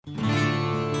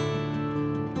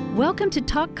Welcome to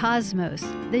Talk Cosmos,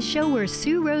 the show where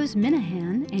Sue Rose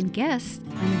Minahan and guests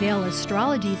unveil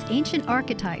astrology's ancient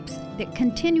archetypes that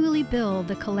continually build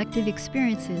the collective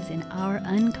experiences in our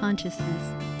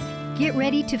unconsciousness. Get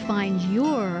ready to find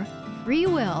your free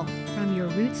will from your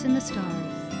roots in the stars.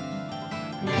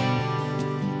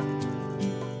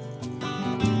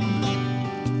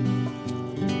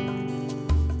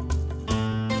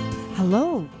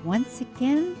 Hello, once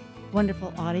again,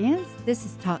 wonderful audience. This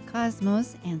is Talk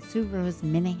Cosmos and Sue Rose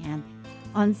Minahan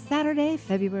on Saturday,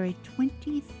 February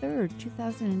 23rd,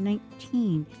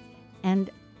 2019. And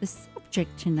the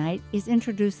subject tonight is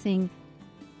introducing,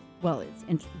 well,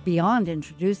 it's beyond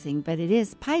introducing, but it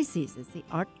is Pisces. It's the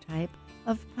archetype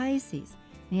of Pisces.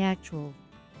 The actual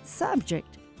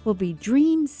subject will be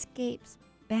Dreamscapes,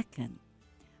 Beckon.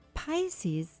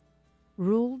 Pisces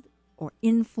ruled or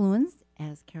influenced,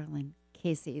 as Carolyn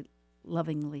Casey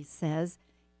lovingly says,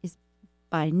 is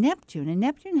by Neptune. And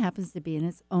Neptune happens to be in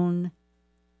its own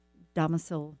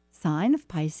domicile sign of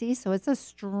Pisces, so it's a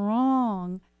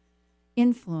strong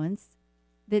influence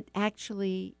that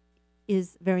actually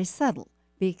is very subtle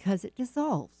because it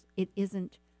dissolves. It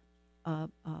isn't,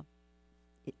 it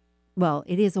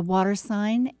is a water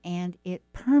sign and it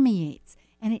permeates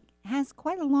and it has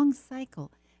quite a long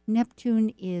cycle.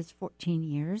 Neptune is 14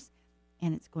 years.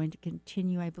 And it's going to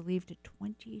continue, I believe, to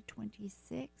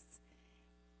 2026.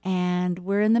 And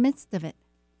we're in the midst of it.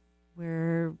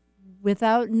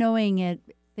 Without knowing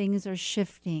it, things are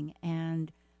shifting.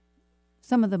 And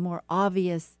some of the more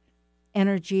obvious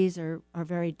energies are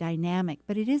very dynamic.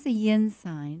 But it is a yin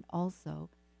sign also,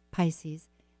 Pisces,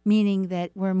 meaning that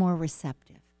we're more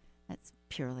receptive. That's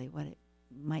purely what it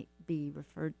might be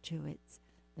referred to.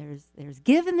 There's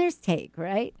give and there's take,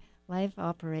 right? Life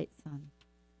operates on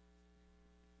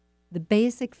the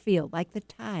basic field, like the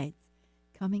tides,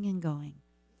 coming and going.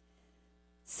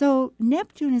 So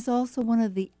Neptune is also one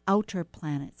of the outer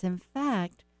planets. In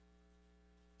fact,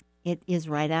 it is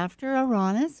right after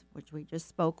Uranus, which we just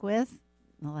spoke with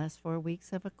in the last 4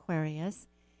 weeks of Aquarius,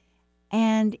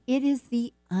 and it is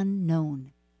the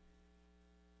unknown.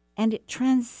 And it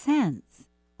transcends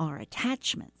our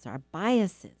attachments, our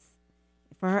biases,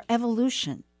 for our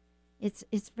evolution. It's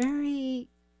very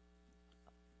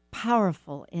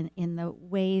powerful in the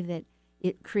way that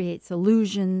it creates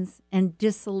illusions and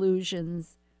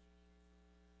disillusions.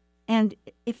 And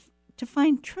if to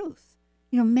find truth,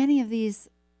 many of these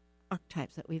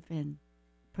archetypes that we've been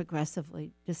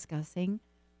progressively discussing,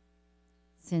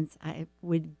 since I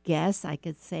would guess I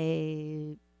could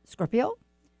say Scorpio,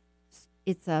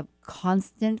 it's a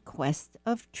constant quest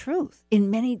of truth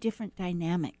in many different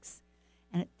dynamics.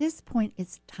 And at this point,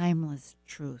 it's timeless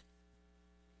truth.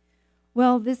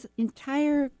 Well, this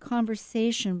entire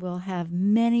conversation will have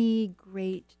many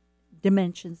great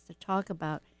dimensions to talk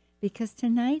about because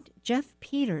tonight, Jeff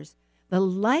Peters, the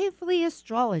lively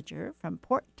astrologer from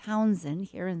Port Townsend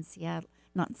here in Seattle,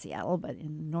 not in Seattle, but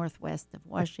in the northwest of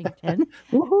Washington,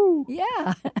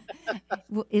 yeah,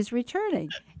 is returning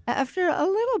after a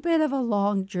little bit of a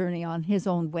long journey on his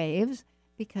own waves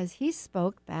because he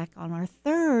spoke back on our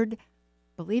third,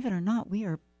 believe it or not, we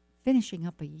are finishing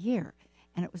up a year.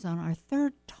 And it was on our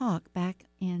third talk back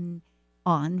April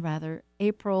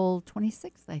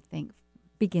 26th, I think,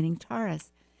 beginning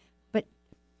Taurus. But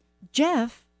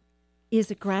Jeff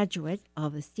is a graduate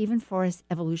of the Stephen Forrest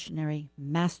Evolutionary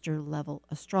Master Level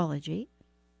Astrology.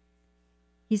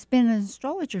 He's been an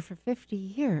astrologer for 50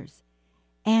 years,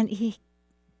 and he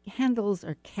handles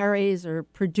or carries or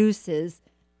produces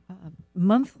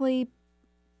monthly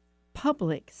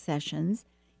public sessions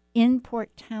in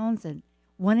Port Townsend.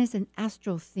 One is an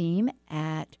astro theme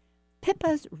at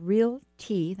Pippa's Real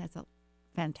Tea. That's a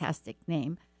fantastic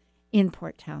name in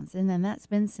Port Townsend, and that's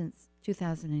been since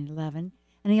 2011.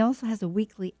 And he also has a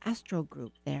weekly astro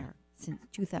group there since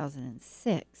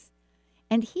 2006.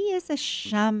 And he is a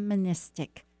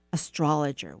shamanistic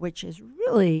astrologer, which is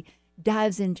really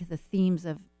dives into the themes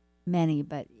of many,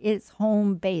 but it's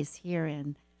home base here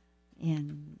in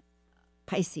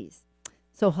Pisces.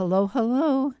 So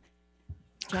hello.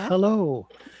 Jeff? Hello.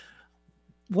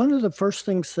 One of the first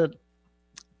things that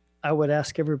I would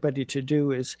ask everybody to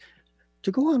do is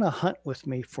to go on a hunt with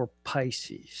me for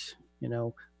Pisces.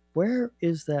 Where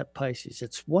is that Pisces?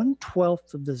 It's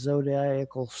 1/12 of the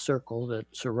zodiacal circle that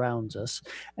surrounds us,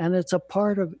 and it's a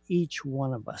part of each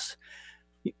one of us.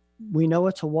 We know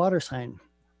it's a water sign,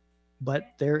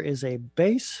 but there is a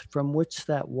base from which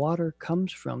that water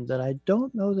comes from that I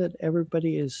don't know that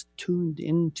everybody is tuned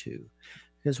into.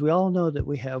 Because we all know that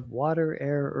we have water,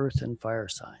 air, earth, and fire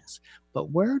signs.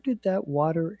 But where did that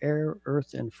water, air,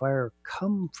 earth, and fire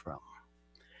come from?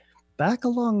 Back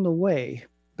along the way,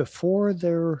 before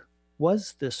there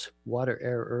was this water,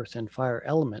 air, earth, and fire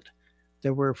element,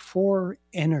 there were 4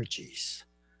 energies.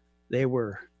 They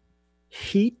were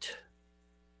heat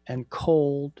and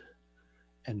cold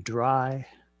and dry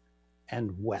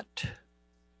and wet.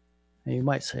 And you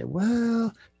might say,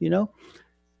 well,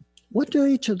 what do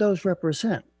each of those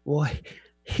represent? Well,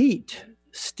 heat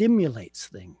stimulates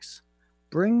things,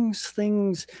 brings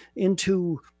things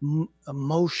into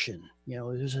emotion.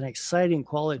 There's an exciting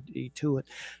quality to it.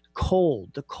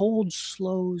 The cold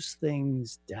slows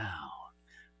things down,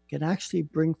 can actually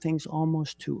bring things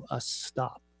almost to a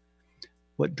stop.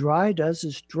 What dry does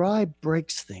is dry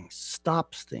breaks things,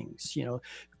 stops things,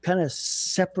 kind of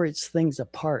separates things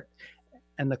apart.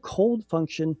 And the cold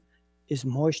function is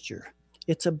moisture.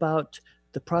 It's about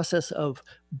the process of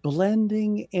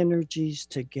blending energies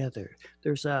together.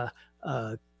 There's a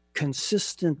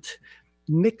consistent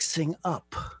mixing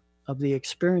up of the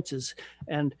experiences.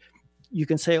 And you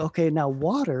can say, okay, now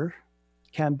water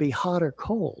can be hot or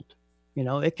cold.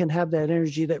 It can have that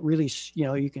energy that really,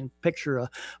 you can picture a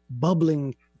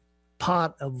bubbling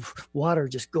pot of water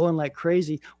just going like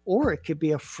crazy, or it could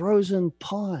be a frozen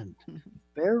pond.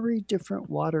 Very different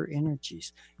water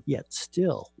energies, yet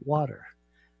still water.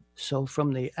 So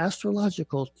from the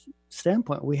astrological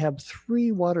standpoint, we have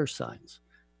 3 water signs.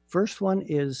 First one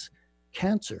is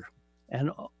Cancer. And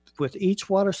with each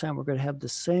water sign, we're going to have the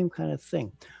same kind of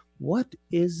thing. What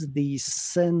is the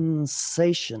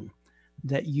sensation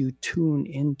that you tune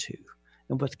into?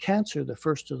 And with Cancer, the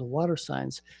first of the water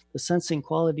signs, the sensing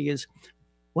quality is,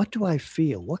 what do I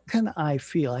feel? What can I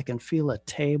feel? I can feel a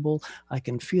table. I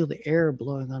can feel the air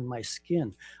blowing on my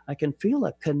skin. I can feel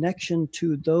a connection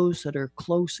to those that are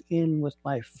close in with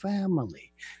my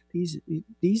family.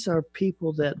 These are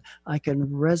people that I can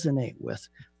resonate with.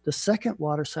 The second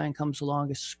water sign comes along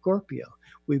as Scorpio.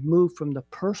 We've moved from the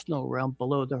personal realm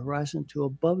below the horizon to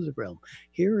above the realm.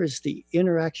 Here is the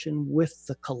interaction with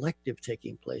the collective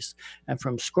taking place. And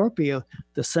from Scorpio,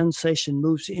 the sensation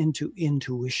moves into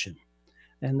intuition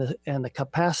and the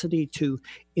capacity to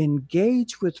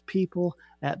engage with people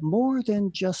at more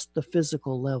than just the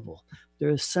physical level.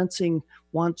 Their sensing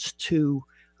wants to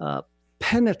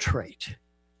penetrate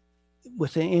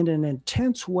in an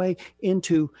intense way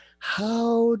into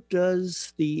how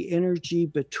does the energy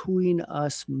between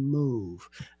us move.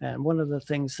 And one of the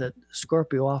things that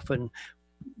Scorpio often,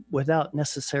 without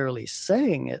necessarily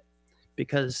saying it,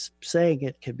 because saying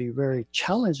it can be very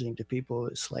challenging to people,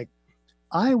 it's like,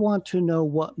 I want to know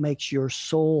what makes your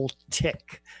soul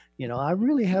tick. I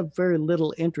really have very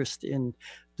little interest in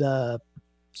the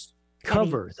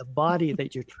cover, the body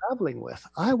that you're traveling with.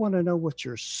 I want to know what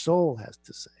your soul has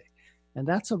to say. And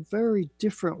that's a very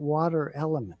different water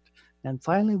element. And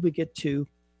finally, we get to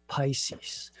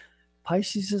Pisces.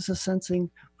 Pisces is a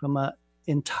sensing from an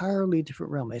entirely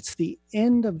different realm. It's the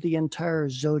end of the entire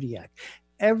zodiac.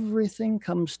 Everything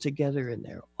comes together in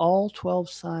there. All 12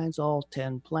 signs, all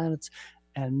 10 planets,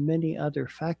 and many other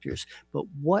factors. But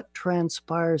what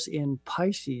transpires in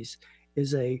Pisces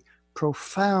is a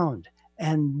profound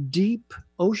and deep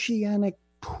oceanic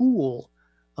pool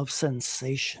of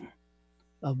sensation,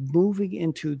 of moving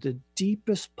into the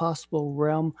deepest possible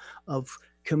realm of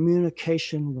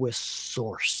communication with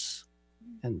Source.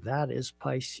 And that is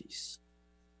Pisces.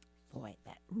 Boy,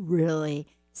 that really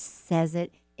says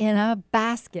it in a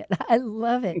basket. I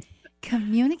love it.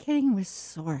 Communicating with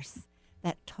Source,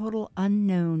 that total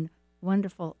unknown,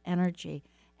 wonderful energy.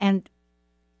 And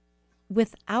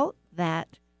without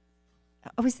that,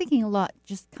 I was thinking a lot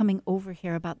just coming over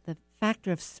here about the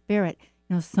factor of spirit.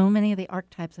 So many of the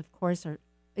archetypes, of course,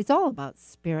 it's all about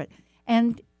spirit.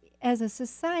 And as a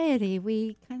society,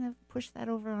 we kind of push that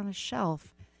over on a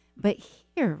shelf. But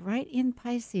here, right in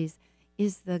Pisces,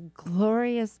 is the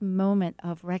glorious moment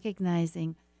of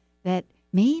recognizing that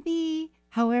maybe,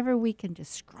 however we can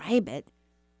describe it,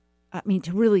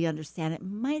 to really understand it,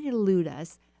 might elude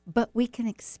us, but we can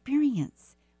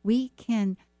experience, we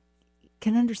can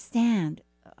understand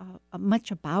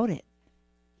much about it,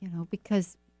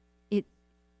 because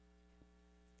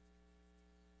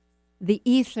the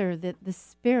ether, the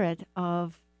spirit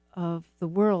of the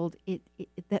world, it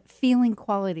that feeling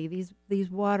quality, these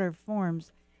water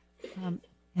forms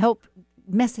help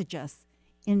message us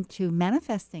into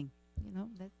manifesting.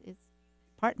 That it's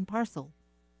part and parcel.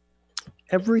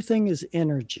 Everything is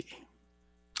energy.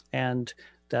 And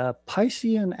the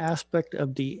Piscean aspect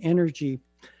of the energy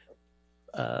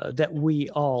that we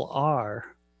all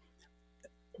are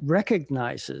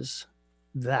recognizes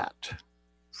that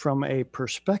from a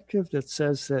perspective that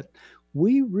says that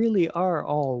we really are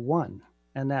all one,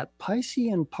 and that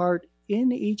Piscean part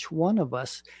in each one of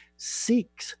us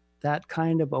seeks that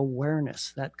kind of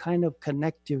awareness, that kind of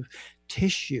connective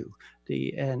tissue,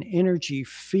 an energy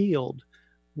field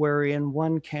wherein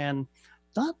one can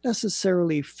not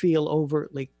necessarily feel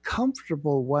overtly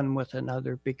comfortable one with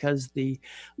another, because the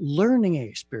learning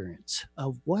experience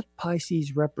of what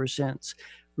Pisces represents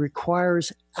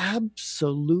requires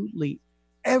absolutely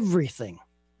everything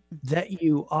that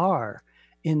you are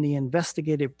in the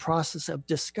investigative process of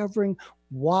discovering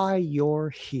why you're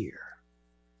here.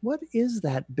 What is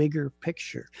that bigger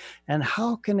picture, and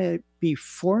how can it be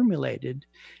formulated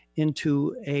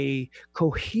into a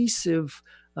cohesive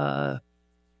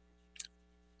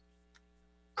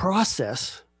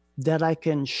process that I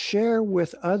can share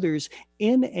with others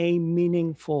in a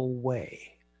meaningful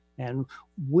way? And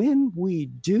when we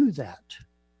do that,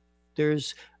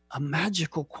 there's a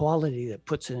magical quality that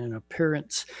puts in an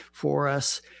appearance for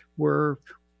us, where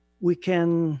we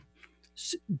can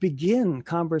begin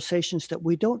conversations that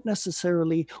we don't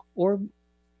necessarily or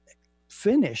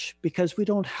finish because we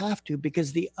don't have to,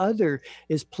 because the other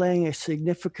is playing a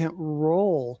significant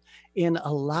role in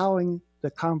allowing the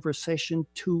conversation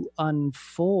to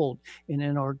unfold in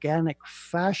an organic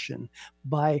fashion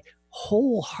by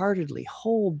wholeheartedly,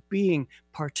 whole being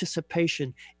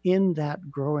participation in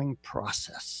that growing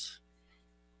process.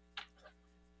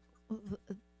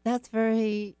 That's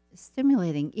very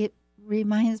stimulating. It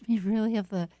reminds me really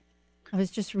of I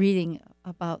was just reading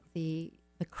about the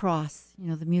cross,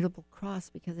 the mutable cross,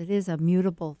 because it is a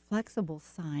mutable, flexible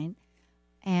sign.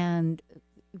 And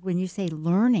when you say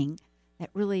learning,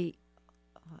 that really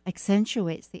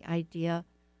accentuates the idea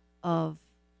of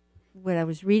what I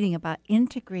was reading about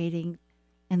integrating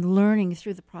and learning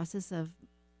through the process of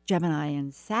Gemini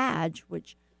and Sag,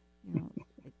 which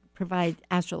provide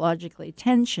astrologically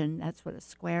tension. That's what a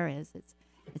square is.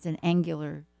 It's an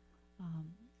angular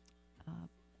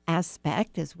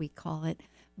aspect, as we call it.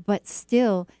 But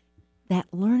still, that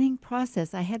learning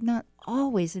process, I had not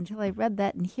always, until I read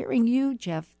that and hearing you,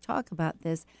 Jeff, talk about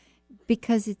this,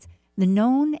 because it's the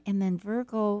known and then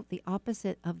Virgo, the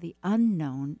opposite of the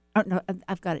unknown. Oh, no,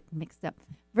 I've got it mixed up.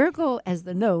 Virgo as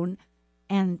the known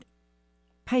and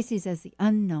Pisces as the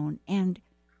unknown. And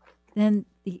then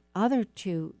the other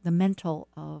two, the mental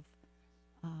of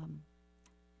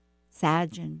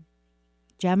Sag and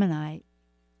Gemini,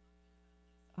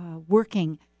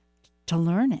 working to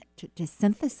learn it, to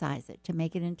synthesize it, to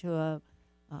make it into a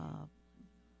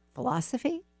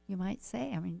philosophy, you might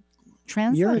say. I mean,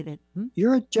 translate it.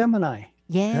 You're a Gemini.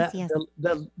 Yes, yes.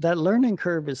 yes. That learning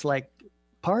curve is like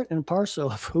part and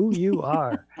parcel of who you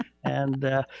are. And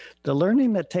the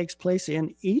learning that takes place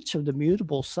in each of the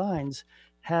mutable signs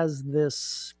has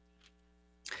this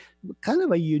kind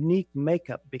of a unique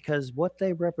makeup, because what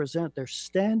they represent,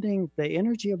 the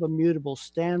energy of a mutable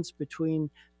stands between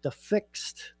the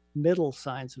fixed middle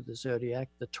signs of the zodiac,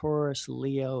 the Taurus,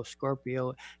 Leo,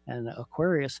 Scorpio, and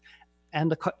Aquarius,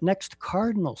 and the next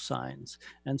cardinal signs.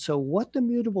 And so what the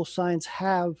mutable signs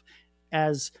have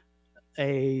as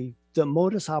the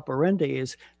modus operandi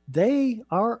is they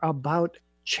are about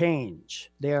change.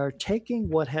 They are taking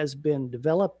what has been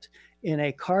developed in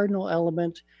a cardinal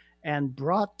element and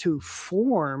brought to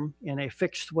form in a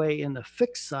fixed way in the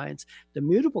fixed signs. The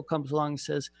mutable comes along and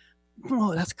says,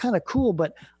 oh, that's kind of cool,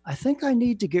 but I think I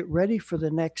need to get ready for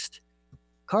the next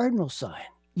cardinal sign.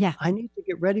 Yeah. I need to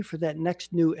get ready for that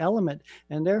next new element.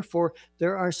 And therefore,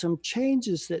 there are some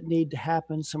changes that need to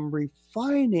happen, some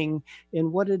refining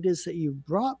in what it is that you've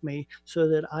brought me, so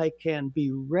that I can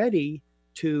be ready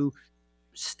to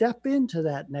step into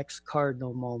that next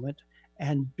cardinal moment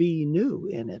and be new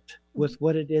in it with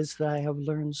what it is that I have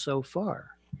learned so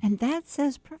far. And that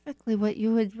says perfectly what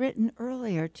you had written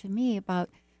earlier to me about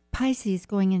Pisces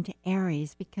going into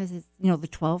Aries, because it's, the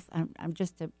 12th. I'm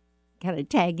just to kind of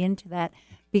tag into that,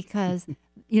 because,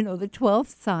 the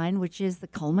 12th sign, which is the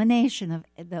culmination of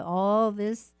all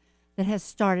this that has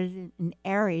started in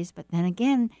Aries. But then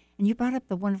again, and you brought up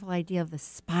the wonderful idea of the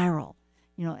spiral,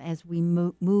 as we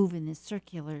move in this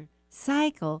circular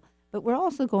cycle, but we're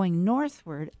also going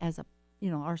northward as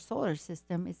our solar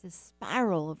system is this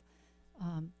spiral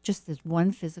of just as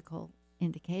one physical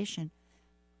indication,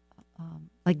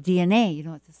 like DNA,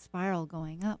 it's a spiral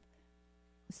going up.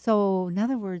 So in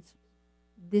other words,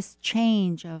 this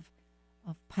change of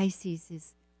Pisces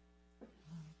is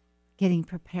getting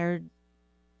prepared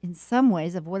in some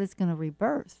ways of what it's going to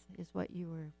rebirth, is what you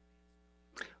were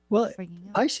bringing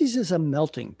up. Pisces is a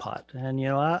melting pot. And,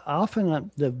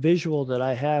 often the visual that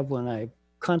I have when I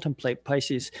contemplate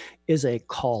Pisces is a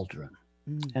cauldron.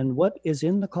 And what is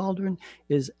in the cauldron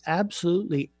is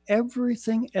absolutely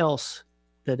everything else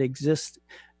that exists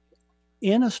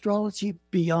in astrology,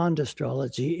 beyond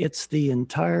astrology. It's the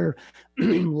entire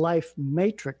life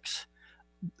matrix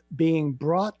being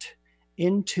brought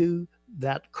into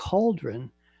that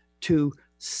cauldron to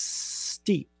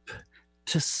steep,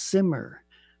 to simmer,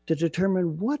 to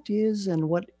determine what is and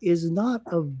what is not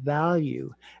of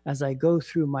value as I go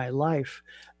through my life,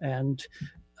 and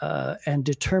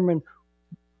determine.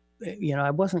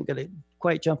 I wasn't going to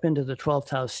quite jump into the 12th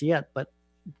house yet, but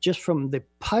just from the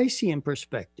Piscean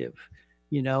perspective,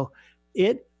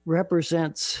 it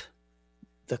represents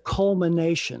the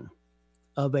culmination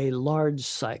of a large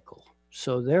cycle.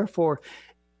 So therefore,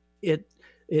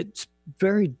 it's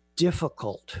very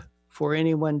difficult for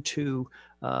anyone to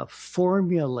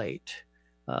formulate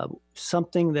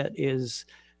something that is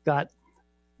got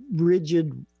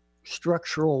rigid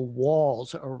structural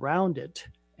walls around it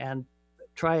and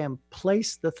try and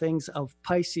place the things of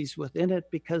Pisces within it,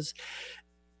 because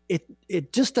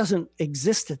it just doesn't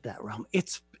exist at that realm.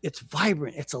 It's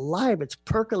vibrant, it's alive, it's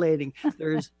percolating.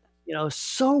 There's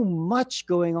so much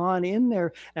going on in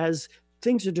there as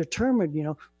things are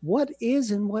determined, what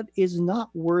is and what is not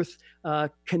worth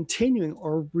continuing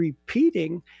or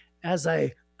repeating as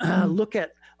I look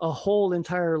at a whole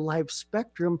entire life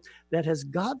spectrum that has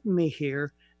gotten me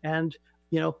here. And,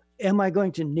 am I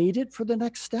going to need it for the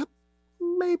next step?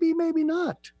 Maybe, maybe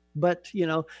not. But,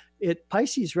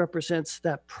 Pisces represents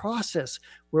that process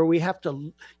where we have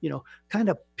to, kind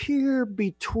of peer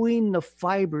between the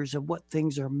fibers of what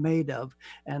things are made of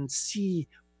and see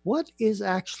what is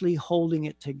actually holding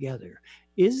it together.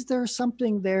 Is there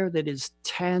something there that is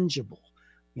tangible?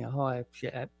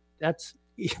 That's,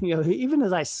 even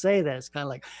as I say that, it's kind of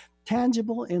like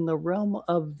tangible in the realm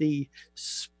of the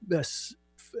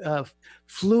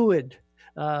fluid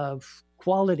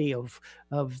quality of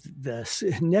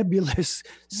the nebulous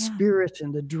spirit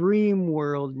and the dream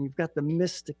world. And you've got the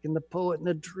mystic and the poet and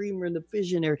the dreamer and the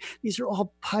visionary. These are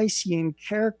all Piscean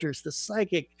characters, the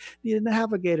psychic, the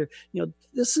navigator.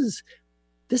 This is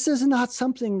not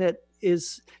something that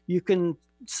is, you can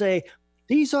say,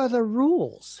 these are the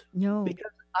rules. No.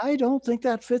 Because I don't think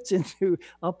that fits into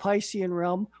a Piscean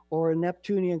realm or a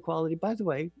Neptunian quality. By the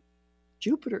way,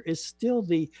 Jupiter is still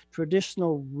the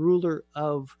traditional ruler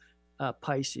of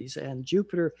Pisces, and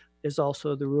Jupiter is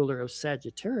also the ruler of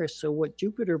Sagittarius. So what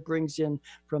Jupiter brings in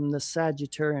from the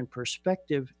Sagittarian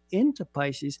perspective into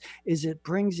Pisces is it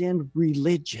brings in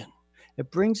religion. It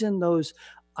brings in those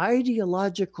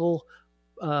ideological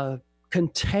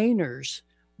containers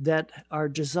that are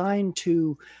designed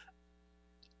to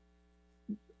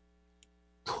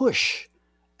push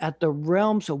at the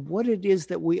realms of what it is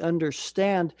that we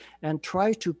understand and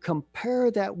try to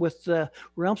compare that with the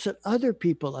realms that other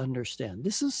people understand.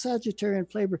 This is Sagittarian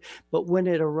flavor, but when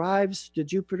it arrives, the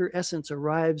Jupiter essence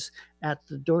arrives at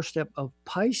the doorstep of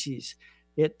Pisces,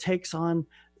 it takes on,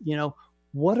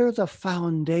 what are the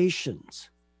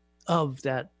foundations of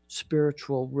that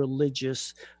spiritual,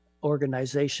 religious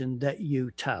organization that you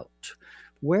tout?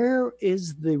 Where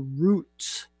is the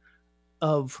roots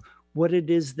of what it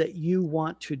is that you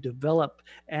want to develop?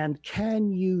 And can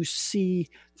you see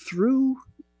through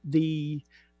the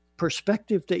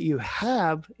perspective that you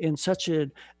have in such a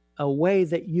way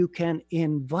that you can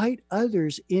invite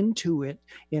others into it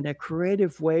in a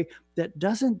creative way that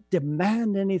doesn't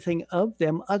demand anything of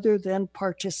them other than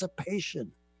participation,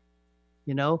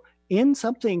 in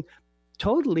something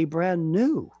totally brand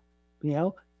new?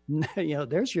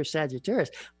 There's your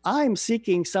Sagittarius. I'm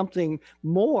seeking something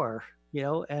more.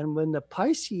 And when the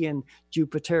Piscean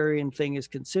Jupiterian thing is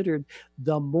considered,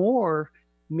 the more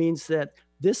means that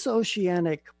this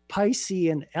oceanic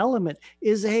Piscean element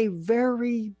is a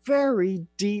very, very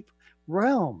deep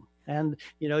realm. And,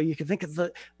 you can think of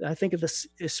the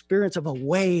experience of a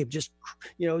wave just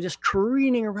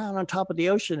careening around on top of the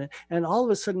ocean. And all of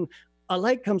a sudden a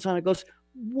light comes on, it goes,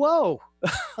 whoa,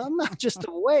 I'm not just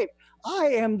a wave. I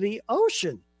am the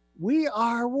ocean. We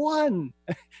are one.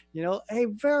 A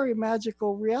very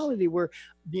magical reality where,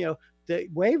 the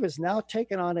wave is now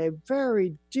taken on a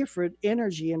very different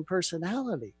energy and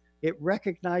personality. It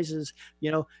recognizes,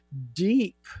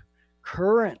 deep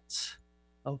currents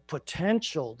of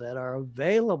potential that are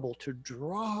available to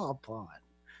draw upon.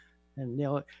 And,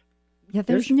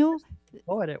 there's no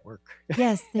poet at work.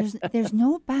 Yes, there's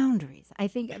no boundaries. I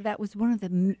think that was one of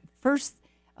the first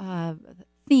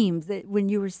themes that when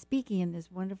you were speaking in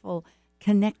this wonderful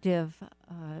connective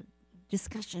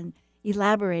discussion,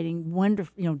 elaborating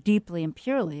deeply and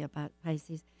purely about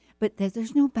Pisces, but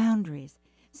there's no boundaries.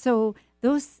 So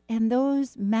those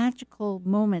magical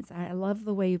moments, I love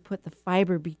the way you put the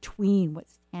fiber between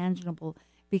what's tangible,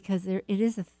 because it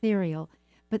is ethereal,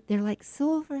 but they're like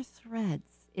silver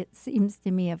threads, it seems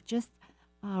to me, of just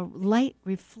light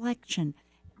reflection,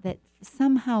 that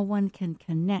somehow one can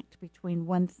connect between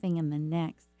one thing and the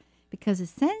next. Because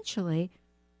essentially,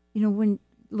 when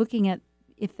looking at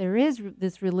if there is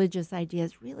this religious idea,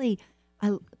 it's really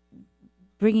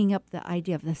bringing up the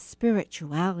idea of the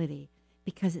spirituality,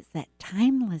 because it's that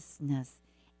timelessness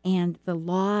and the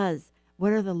laws.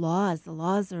 What are the laws? The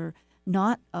laws are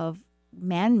not of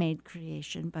man-made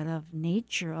creation, but of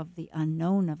nature, of the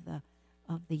unknown,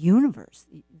 of the universe.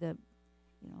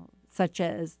 Such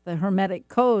as the Hermetic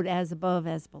Code, as above,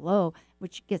 as below,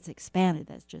 which gets expanded.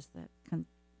 That's just the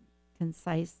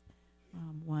concise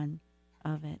one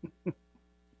of it.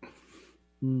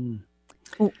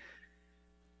 Oh,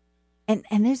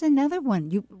 and there's another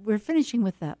one. We're finishing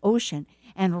with the ocean.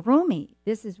 And Rumi,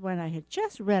 this is one I had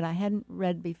just read. I hadn't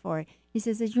read before. He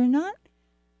says that you're not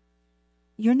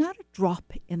a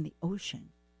drop in the ocean.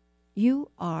 You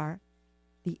are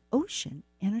the ocean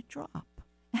in a drop.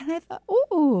 And I thought,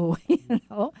 oh,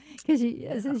 because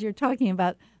as you're talking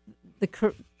about the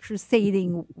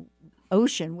crusading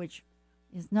ocean, which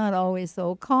is not always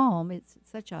so calm. It's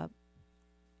such a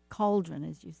cauldron,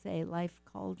 as you say, life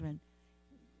cauldron.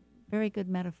 Very good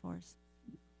metaphors.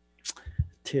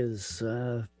 Tis.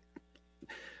 Do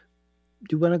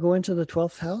you want to go into the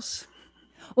 12th house?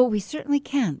 Oh, we certainly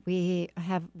can. We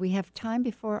have time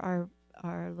before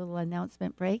our little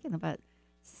announcement break in about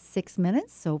 6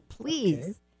 minutes. So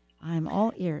please, I'm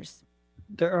all ears.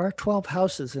 There are 12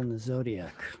 houses in the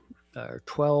zodiac. There are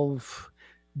 12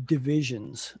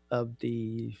 divisions of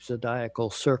the zodiacal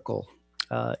circle.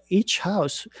 Each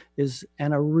house is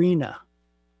an arena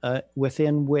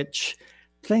within which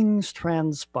things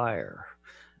transpire.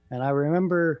 And I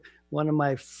remember one of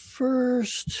my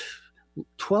first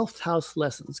 12th house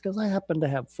lessons, because I happen to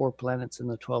have 4 planets in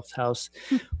the 12th house,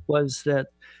 was that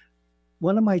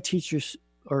one of my teachers,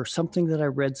 or something that I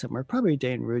read somewhere, probably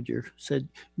Dane Rudier, said,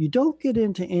 you don't get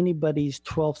into anybody's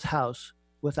 12th house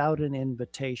without an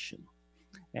invitation.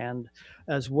 And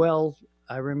as well,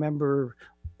 I remember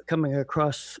coming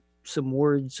across some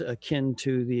words akin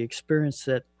to the experience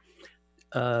that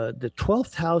the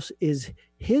 12th house is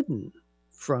hidden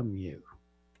from you.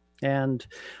 And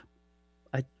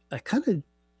I kind of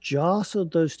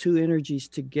jostled those two energies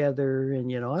together.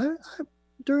 And, I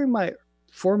during my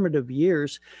formative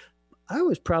years, I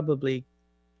was probably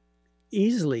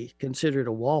easily considered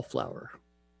a wallflower,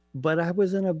 but I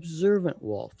was an observant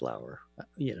wallflower.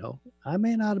 I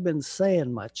may not have been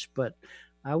saying much, but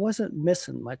I wasn't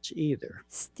missing much either.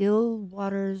 Still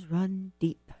waters run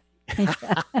deep.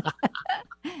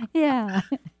 Yeah.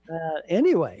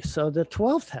 Anyway, so the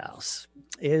 12th house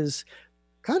is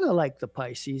kind of like the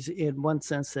Pisces in one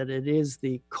sense that it is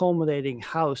the culminating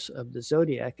house of the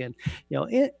zodiac. And,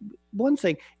 one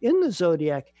thing in the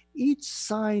zodiac, each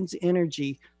sign's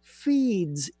energy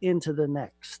feeds into the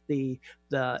next. The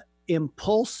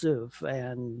impulsive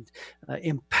and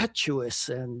impetuous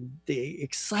and the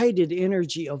excited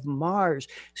energy of Mars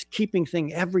is keeping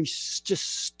things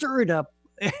just stirred up,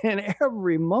 and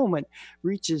every moment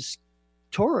reaches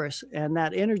Taurus, and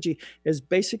that energy is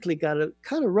basically got to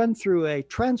kind of run through a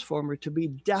transformer to be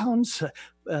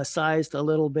downsized a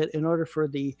little bit in order for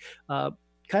the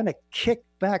kind of kick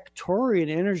back Taurian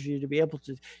energy to be able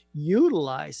to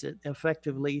utilize it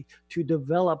effectively to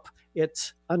develop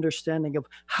its understanding of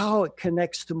how it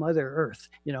connects to Mother Earth.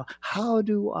 How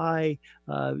do I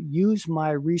use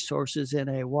my resources in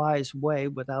a wise way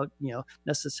without,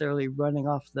 necessarily running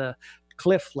off the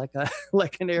cliff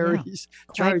like an Aries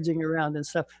charging around and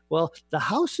stuff. Well, the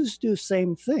houses do the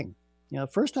same thing.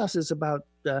 First house is about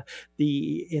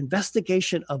the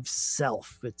investigation of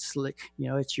self. It's like,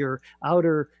 it's your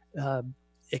outer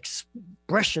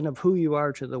expression of who you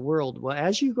are to the world. Well,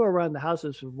 as you go around the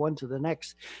houses from one to the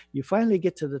next, you finally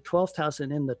get to the 12th house.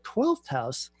 And in the 12th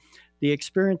house, the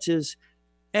experience is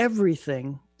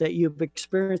everything that you've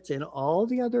experienced in all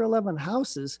the other 11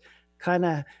 houses kind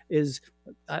of is,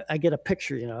 I get a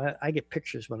picture, I get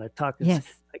pictures when I talk. Yes.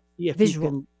 If visual.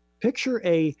 You can picture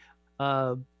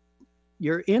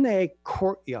you're in a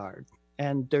courtyard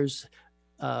and there's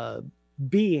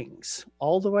beings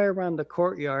all the way around the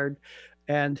courtyard.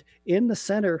 And in the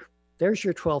center, there's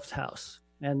your 12th house.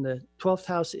 And the 12th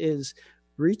house is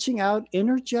reaching out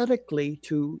energetically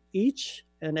to each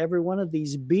and every one of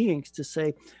these beings to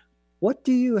say, what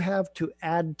do you have to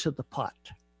add to the pot?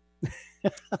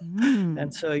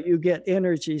 And so you get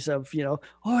energies of, the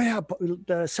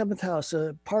 7th house,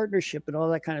 partnership and all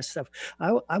that kind of stuff.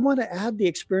 I want to add the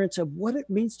experience of what it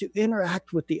means to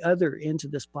interact with the other into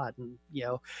this pot. And,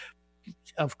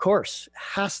 of course,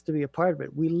 has to be a part of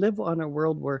it. We live on a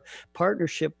world where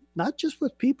partnership, not just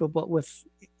with people, but with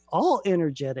all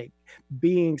energetic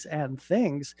beings and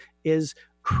things, is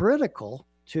critical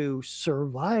to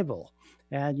survival.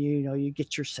 And you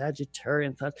get your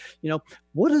Sagittarian thought.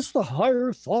 What is the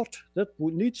higher thought that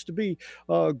needs to be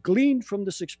gleaned from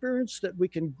this experience that we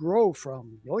can grow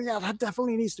from? Oh yeah, that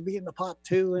definitely needs to be in the pot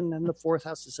too. And then the fourth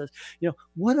house that says,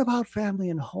 what about family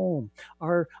and home?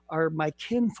 Are my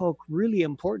kinfolk really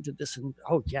important to this? And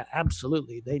oh yeah,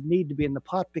 absolutely, they need to be in the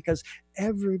pot because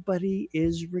everybody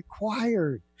is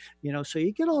required. So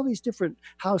you get all these different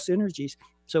house energies.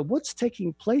 So what's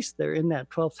taking place there in that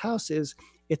 12th house is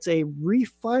it's a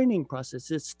refining process.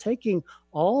 It's taking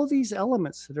all these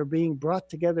elements that are being brought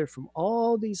together from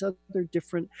all these other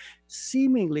different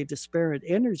seemingly disparate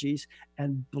energies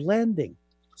and blending,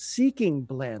 seeking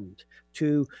blend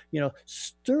to,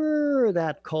 stir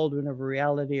that cauldron of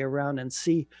reality around and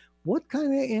see what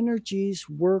kind of energies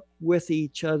work with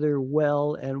each other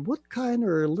well and what kind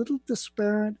are a little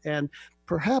disparate and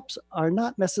perhaps are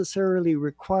not necessarily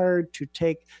required to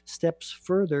take steps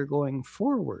further going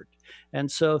forward.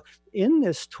 And so in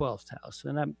this 12th house,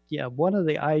 and one of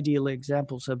the ideal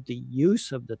examples of the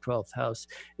use of the 12th house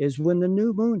is when the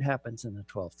new moon happens in the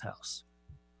 12th house,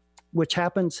 which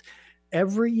happens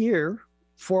every year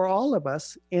for all of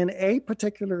us in a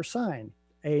particular sign.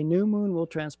 A new moon will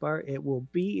transpire. It will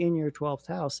be in your 12th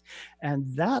house. And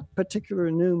that particular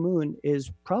new moon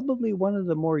is probably one of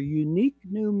the more unique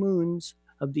new moons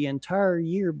of the entire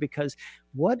year, because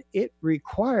what it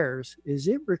requires is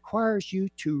it requires you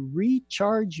to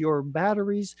recharge your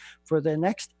batteries for the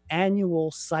next annual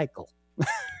cycle.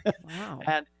 Wow.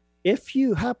 And if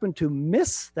you happen to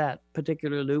miss that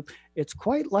particular loop, it's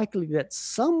quite likely that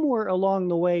somewhere along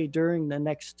the way during the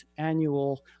next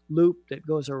annual loop that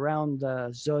goes around the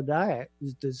zodiac,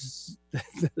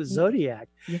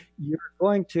 Yeah. you're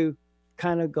going to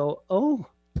kind of go, oh,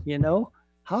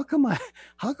 how come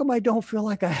I don't feel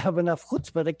like I have enough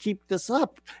chutzpah to keep this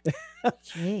up?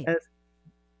 Gee.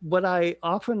 What I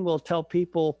often will tell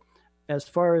people, as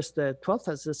far as the 12th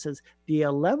house, it says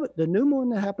the new moon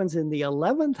that happens in the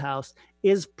 11th house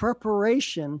is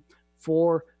preparation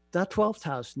for the 12th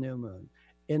house new moon.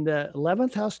 In the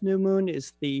 11th house new moon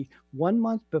is the 1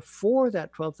 month before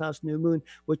that 12th house new moon.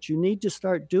 What you need to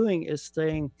start doing is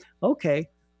saying, okay,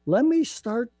 let me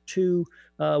start to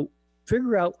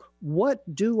figure out what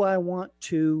do I want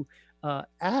to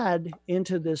add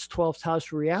into this 12th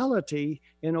house reality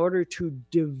in order to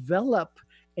develop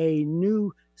a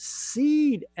new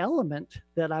seed element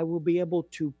that I will be able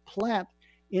to plant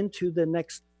into the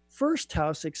next first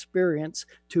house experience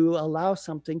to allow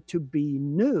something to be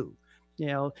new,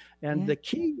 and the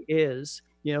key is,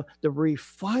 the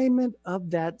refinement of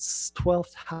that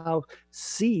 12th house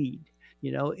seed.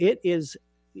 It is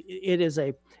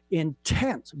a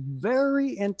intense,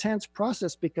 very intense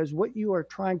process, because what you are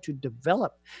trying to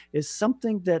develop is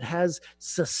something that has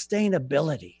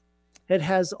sustainability. It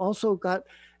has also got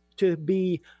to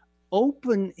be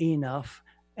open enough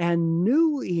and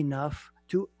new enough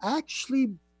to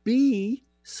actually be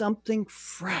something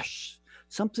fresh,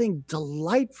 something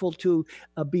delightful to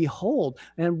behold.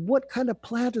 And what kind of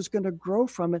plant is going to grow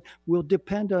from it will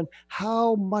depend on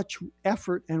how much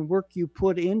effort and work you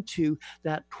put into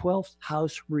that 12th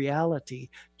house reality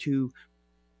to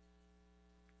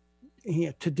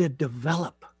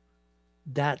develop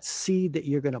that seed that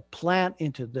you're going to plant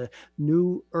into the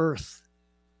new earth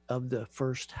of the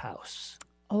first house.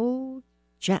 Oh,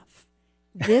 Jeff,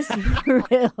 this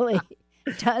really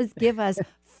does give us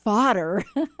fodder,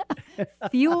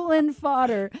 fuel and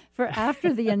fodder for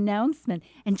after the announcement.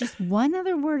 And just one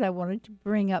other word I wanted to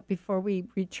bring up before we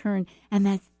return, and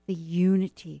that's the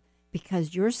unity,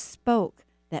 because your spoke,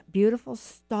 that beautiful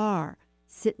star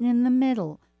sitting in the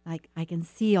middle, like I can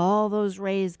see all those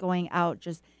rays going out,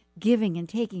 just giving and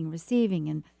taking,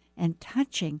 receiving and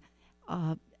touching,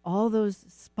 all those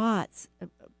spots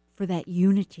for that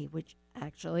unity, which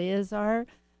actually is our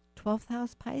 12th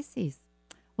house Pisces.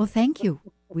 Well, thank you.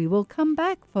 We will come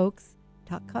back, folks.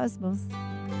 Talk Cosmos.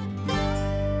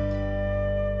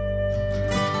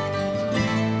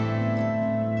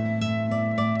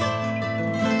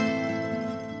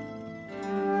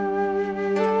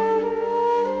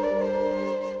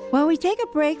 While we take a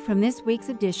break from this week's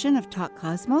edition of Talk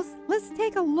Cosmos, let's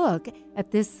take a look at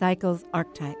this cycle's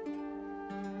archetype.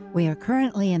 We are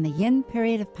currently in the yin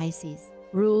period of Pisces,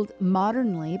 ruled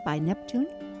modernly by Neptune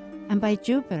and by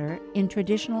Jupiter in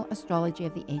traditional astrology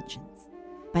of the ancients.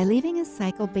 By leaving a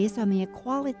cycle based on the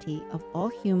equality of all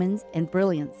humans and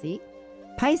brilliancy,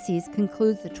 Pisces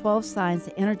concludes the 12 signs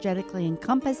that energetically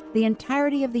encompass the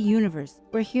entirety of the universe,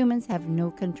 where humans have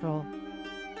no control.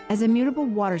 As a mutable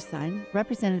water sign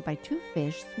represented by two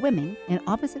fish swimming in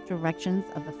opposite directions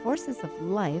of the forces of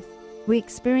life, we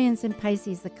experience in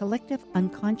Pisces the collective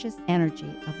unconscious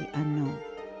energy of the unknown.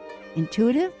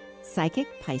 Intuitive, psychic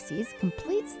Pisces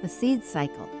completes the seed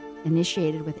cycle,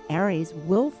 initiated with Aries'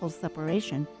 willful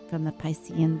separation from the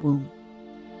Piscean womb.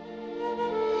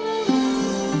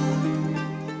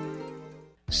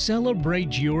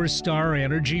 Celebrate your star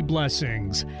energy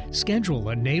blessings. Schedule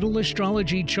a natal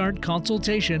astrology chart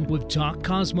consultation with Talk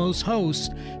Cosmos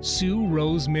host Sue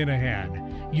Rose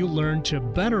Minahan. You'll learn to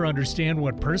better understand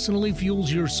what personally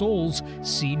fuels your soul's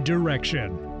seed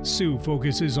direction. Sue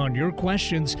focuses on your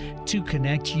questions to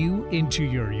connect you into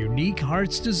your unique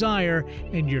heart's desire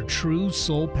and your true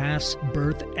soul path's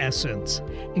birth essence,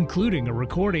 including a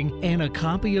recording and a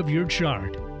copy of your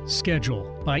chart.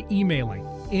 Schedule by emailing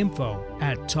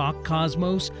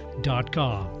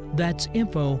info@talkcosmos.com. That's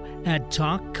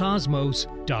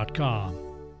info@talkcosmos.com.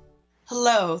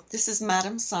 Hello, this is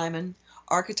Madam Simon,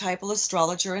 archetypal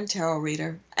astrologer and tarot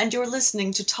reader, and you're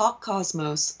listening to Talk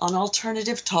Cosmos on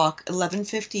Alternative Talk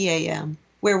 1150 AM,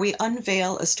 where we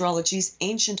unveil astrology's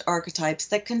ancient archetypes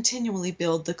that continually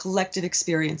build the collective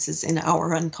experiences in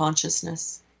our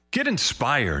unconsciousness. Get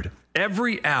inspired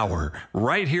every hour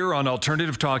right here on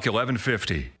Alternative Talk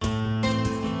 1150.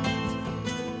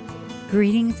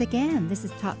 Greetings again. This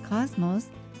is Talk Cosmos,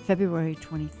 February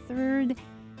 23rd,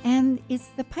 and it's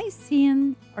the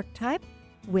Piscean archetype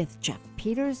with Jeff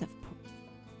Peters of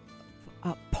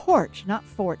Port, not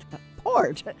Fort, but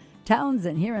Port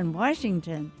Townsend here in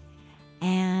Washington.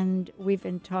 And we've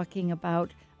been talking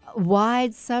about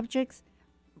wide subjects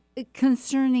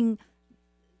concerning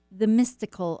the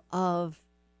mystical of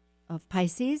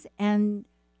Pisces, and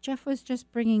Jeff was just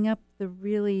bringing up the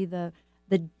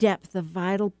depth, the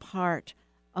vital part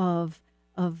of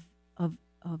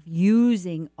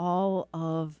using all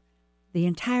of the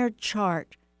entire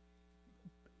chart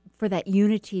for that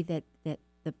unity that the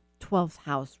 12th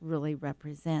house really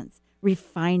represents,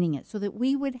 refining it so that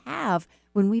we would have,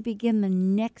 when we begin the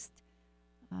next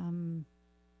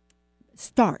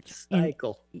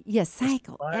cycle. Yes,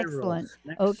 cycle. Excellent.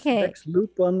 Next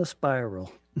loop on the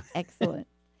spiral. Excellent.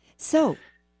 So,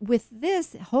 with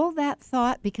this, hold that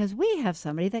thought, because we have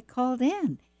somebody that called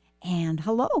in. And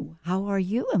hello, how are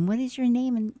you? And what is your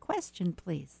name and question,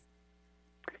 please?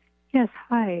 Yes,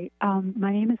 hi.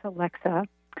 My name is Alexa,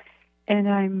 and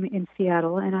I'm in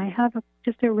Seattle. And I have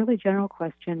just a really general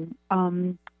question.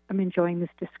 I'm enjoying this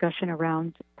discussion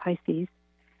around Pisces.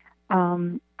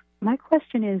 My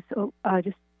question is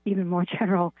just even more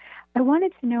general. I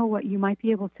wanted to know what you might be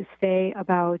able to say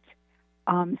about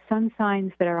sun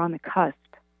signs that are on the cusp.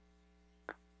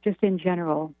 Just in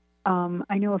general,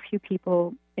 I know a few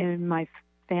people in my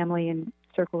family and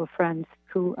circle of friends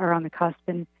who are on the cusp,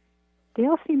 and they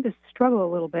all seem to struggle a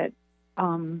little bit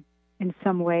in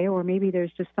some way, or maybe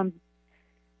there's just some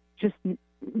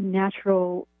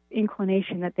natural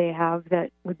inclination that they have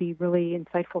that would be really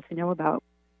insightful to know about,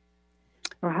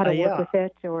 or how to work with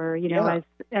it, or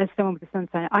as someone with a sun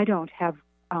sign, I don't have.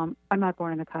 I'm not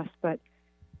born on the cusp, but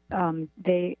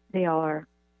they all are.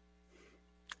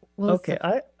 Well, okay,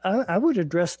 I would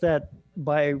address that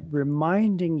by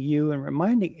reminding you and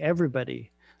reminding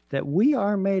everybody that we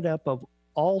are made up of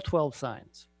all 12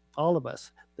 signs, all of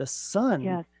us. The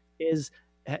sun is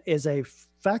a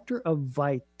factor of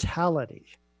vitality,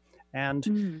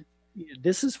 and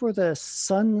this is where the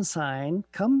sun sign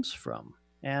comes from.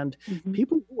 And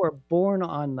people who are born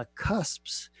on the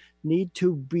cusps need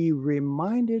to be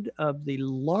reminded of the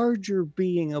larger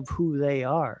being of who they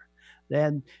are.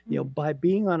 Then, by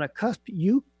being on a cusp,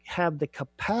 you have the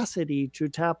capacity to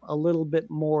tap a little bit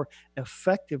more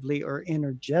effectively or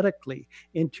energetically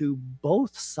into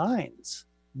both signs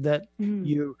that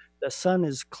the sun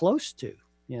is close to.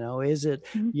 Is it,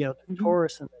 the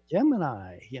Taurus and the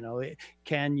Gemini?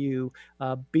 Can you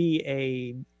be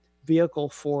a vehicle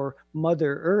for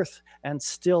Mother Earth and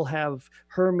still have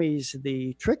Hermes,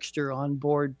 the trickster, on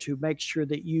board to make sure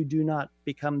that you do not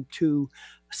become too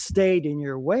stayed in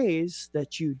your ways,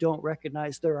 that you don't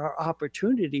recognize there are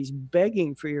opportunities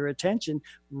begging for your attention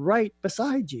right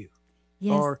beside you?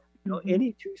 Yes. Or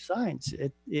any two signs.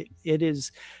 The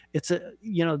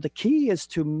key is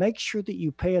to make sure that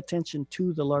you pay attention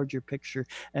to the larger picture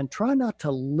and try not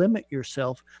to limit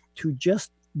yourself to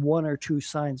just one or two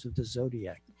signs of the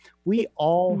zodiac. We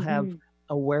all have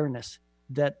awareness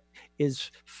that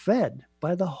is fed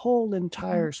by the whole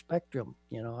entire spectrum.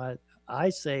 I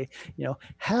say,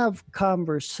 have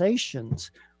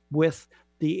conversations with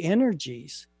the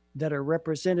energies that are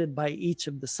represented by each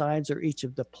of the signs or each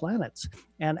of the planets,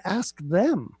 and ask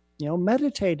them,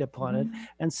 meditate upon it Mhm.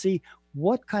 and see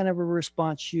what kind of a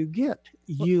response you get.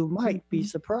 You might be Mhm.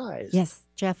 surprised. Yes,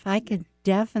 Jeff, I could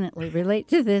definitely relate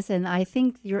to this. And I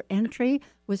think your entry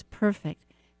was perfect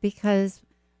because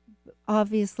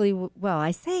obviously, well,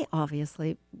 I say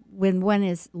obviously, when one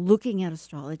is looking at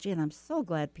astrology, and I'm so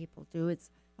glad people do, it's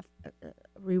a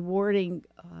rewarding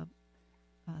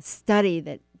study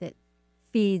that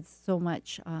feeds so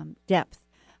much depth.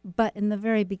 But in the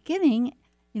very beginning,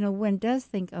 one does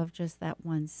think of just that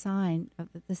one sign of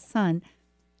the sun.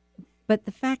 But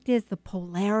the fact is, the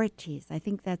polarities, I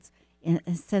think that's in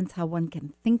a sense how one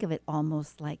can think of it,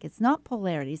 almost like it's not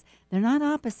polarities, they're not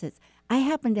opposites. I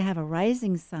happen to have a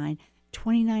rising sign,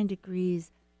 29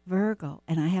 degrees Virgo,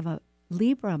 and I have a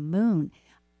Libra moon.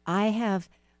 I have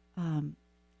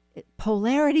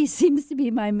polarity seems to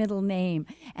be my middle name,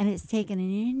 and it's taken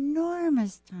an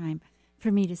enormous time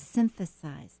for me to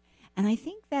synthesize. And I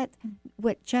think that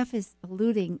what Jeff is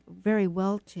alluding very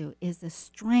well to is the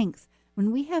strength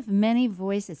when we have many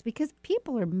voices, because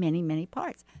people are many, many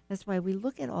parts. That's why we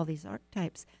look at all these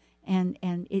archetypes, and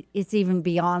it's even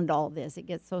beyond all this. It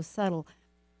gets so subtle.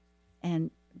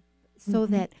 And so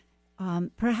that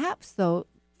perhaps, though,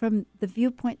 from the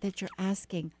viewpoint that you're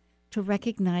asking, to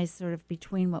recognize sort of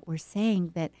between what we're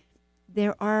saying, that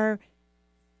the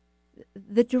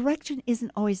direction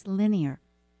isn't always linear.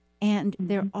 And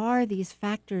there are these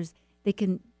factors.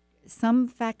 Some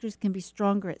factors can be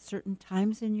stronger at certain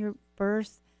times in your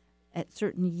birth, at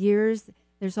certain years.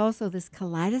 There's also this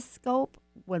kaleidoscope,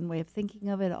 one way of thinking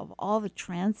of it, of all the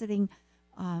transiting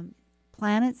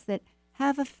planets that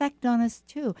have effect on us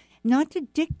too. Not to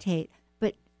dictate,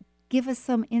 but give us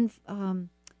some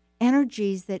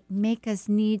energies that make us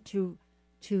need to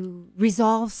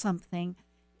resolve something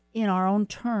in our own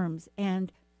terms.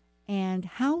 And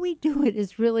how we do it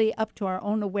is really up to our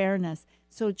own awareness.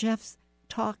 So Jeff's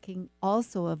talking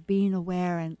also of being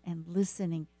aware and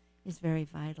listening is very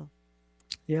vital.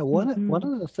 Yeah, one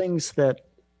of the things that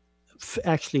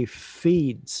actually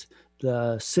feeds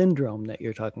the syndrome that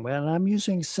you're talking about, and I'm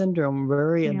using syndrome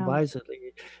very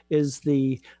advisedly, is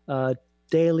the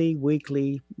daily,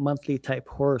 weekly, monthly type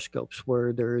horoscopes,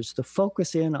 where there's the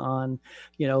focus in on,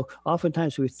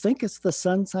 oftentimes we think it's the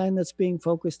sun sign that's being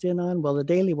focused in on. Well, the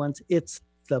daily ones, it's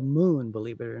the moon,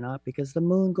 believe it or not, because the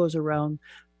moon goes around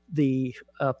the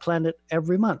planet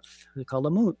every month. We call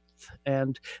the moon.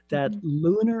 And that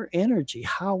lunar energy,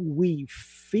 how we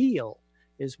feel,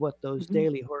 is what those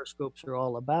daily horoscopes are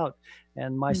all about.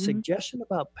 And my suggestion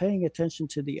about paying attention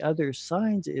to the other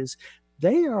signs is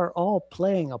they are all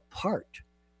playing a part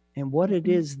in what it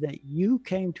is that you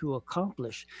came to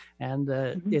accomplish. And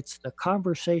it's the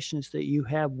conversations that you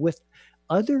have with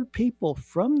other people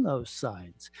from those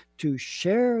signs to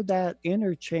share that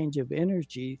interchange of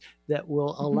energy that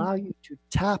will allow you to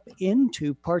tap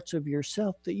into parts of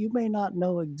yourself that you may not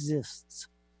know exists.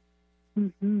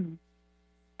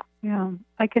 Yeah,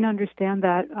 I can understand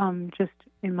that. Just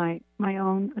in my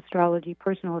own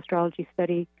personal astrology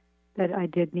study, that I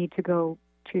did need to go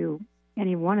to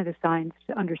any one of the signs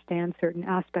to understand certain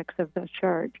aspects of the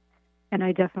chart, and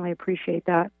I definitely appreciate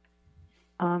that.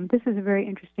 This is a very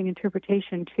interesting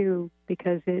interpretation too,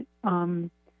 because it,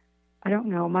 I don't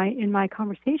know, in my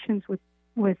conversations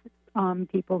with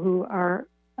people who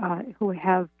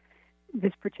have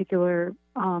this particular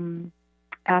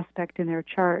aspect in their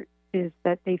chart, is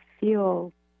that they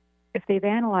feel, if they've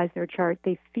analyzed their chart,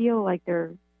 they feel like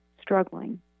they're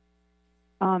struggling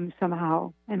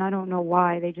somehow, and I don't know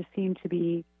why. They just seem to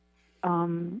be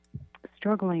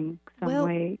struggling some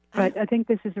way. But I think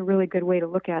this is a really good way to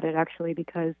look at it, actually,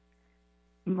 because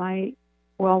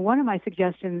one of my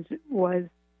suggestions was,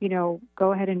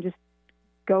 go ahead and just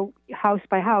go house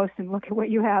by house and look at what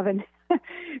you have and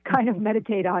kind of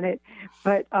meditate on it.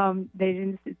 But they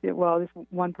didn't, this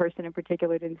one person in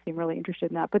particular didn't seem really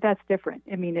interested in that, but that's different.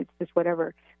 I mean, it's just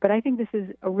whatever. But I think this is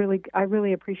I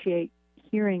really appreciate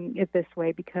hearing it this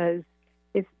way, because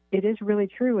it is really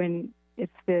true, and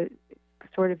it's the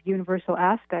sort of universal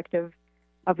aspect of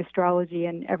astrology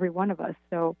in every one of us.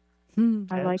 So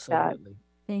I like that.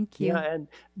 Thank you. Yeah, and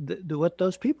what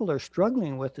those people are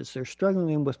struggling with is they're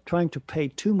struggling with trying to pay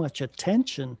too much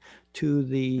attention to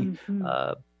the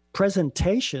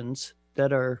presentations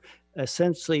that are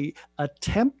essentially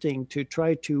attempting to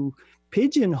try to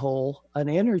pigeonhole an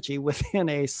energy within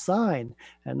a sign,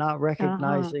 and not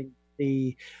recognizing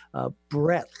the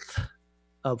breadth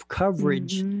of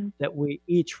coverage that we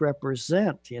each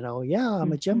represent. Yeah,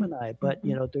 I'm a Gemini, but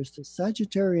there's the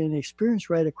Sagittarian experience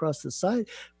right across the side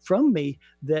from me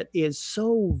that is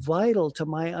so vital to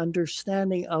my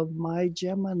understanding of my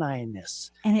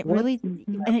Gemini-ness. And it really,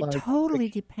 and it totally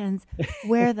depends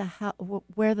where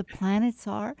the planets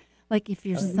are. Like if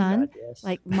your sun,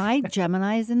 like my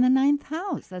Gemini is in the 9th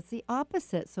house. That's the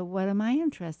opposite. So what am I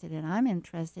interested in? I'm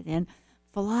interested in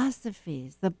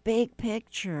philosophies, the big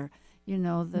picture,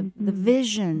 the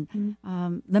vision,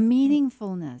 the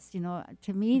meaningfulness.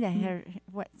 To me, to hear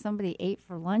what somebody ate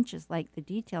for lunch is like the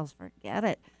details. Forget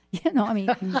it.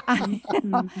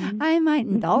 I might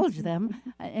indulge them.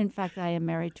 In fact, I am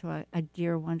married to a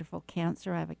dear, wonderful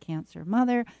Cancer. I have a Cancer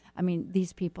mother. I mean,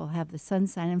 these people have the sun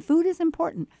sign, and food is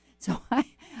important. So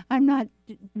I'm not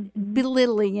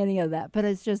belittling any of that, but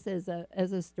it's just as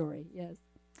a story. Yes.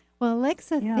 Well,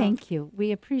 Alexa, thank you.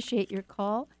 We appreciate your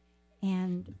call,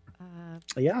 and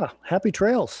happy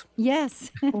trails. Yes.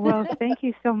 Well, thank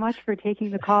you so much for taking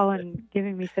the call and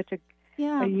giving me such a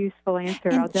useful answer.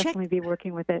 And I'll definitely be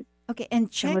working with it. Okay,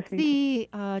 and check the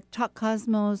Talk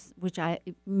Cosmos, which I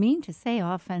mean to say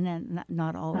often and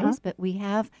not always, but we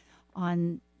have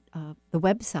on the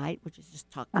website, which is just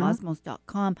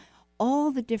talkcosmos.com,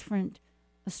 all the different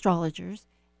astrologers.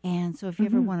 And so if you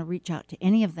ever want to reach out to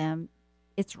any of them,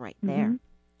 it's right there,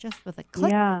 just with a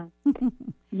click. Yeah.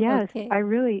 Yes, Okay. I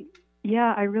really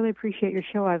appreciate your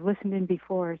show. I've listened in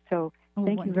before, so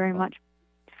thank you very much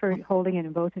for holding it,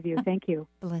 and both of you. Thank you.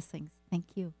 Blessings. Thank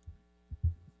you.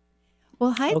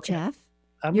 Well, hi, Jeff.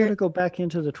 I'm going to go back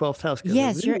into the 12th house.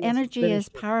 Yes, your energy is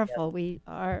powerful.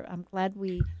 I'm glad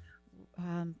we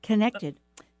connected.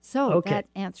 So that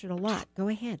answered a lot. Go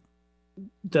ahead.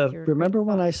 Remember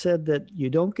when I said that you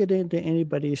don't get into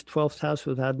anybody's 12th house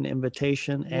without an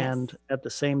invitation, and at the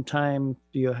same time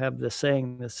you have the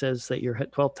saying that says that your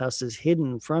 12th house is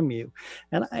hidden from you,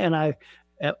 and I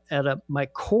at my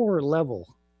core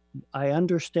level, I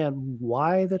understand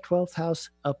why the 12th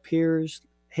house appears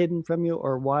hidden from you,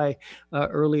 or why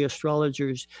early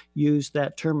astrologers use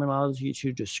that terminology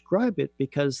to describe it,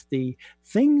 because the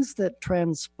things that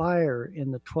transpire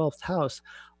in the 12th house,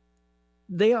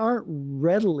 they aren't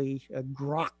readily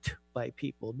grokked by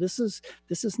people. This is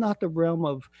not the realm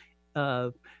of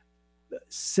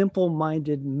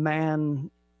simple-minded man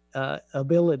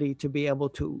ability to be able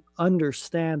to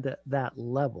understand at that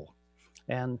level.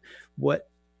 And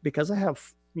because I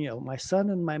have my sun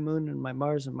and my moon and my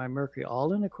Mars and my Mercury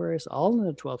all in Aquarius, all in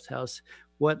the 12th house,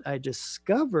 what I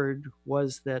discovered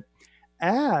was that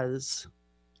as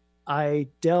I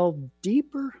delved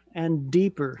deeper and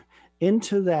deeper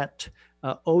into that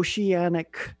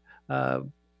oceanic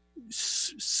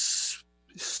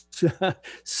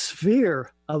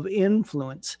sphere of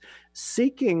influence,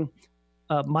 seeking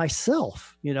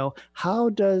myself, how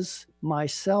does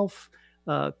myself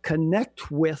connect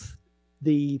with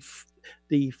the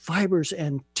fibers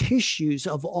and tissues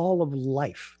of all of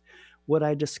life? What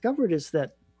I discovered is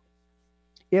that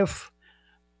if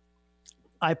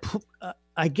I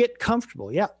get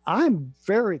comfortable. Yeah, I'm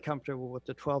very comfortable with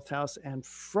the 12th house. And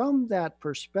from that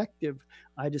perspective,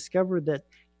 I discovered that,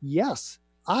 yes,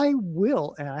 I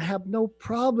will, and I have no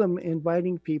problem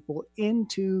inviting people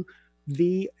into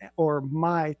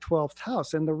my 12th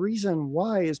house. And the reason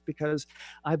why is because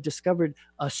I've discovered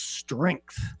a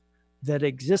strength that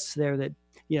exists there that,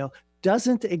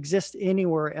 doesn't exist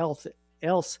anywhere else.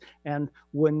 And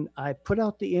when I put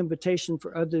out the invitation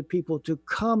for other people to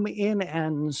come in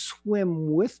and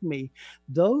swim with me,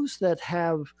 those that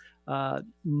have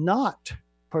not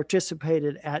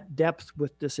participated at depth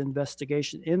with this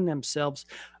investigation in themselves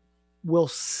will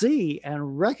see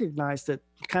and recognize that,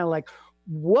 kind of like,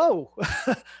 whoa,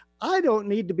 I don't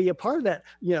need to be a part of that.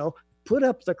 Put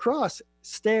up the cross,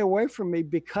 stay away from me,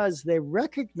 because they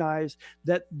recognize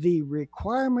that the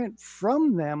requirement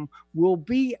from them will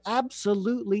be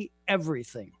absolutely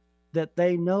everything that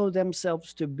they know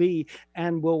themselves to be,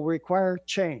 and will require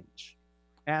change.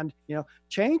 And,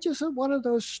 change isn't one of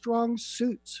those strong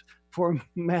suits for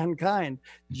mankind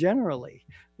generally.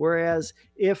 Whereas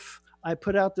if I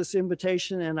put out this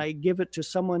invitation and I give it to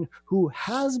someone who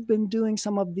has been doing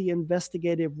some of the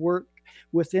investigative work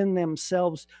within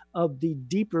themselves of the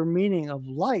deeper meaning of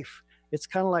life, it's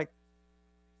kind of like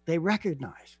they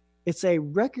recognize. It's a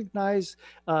recognized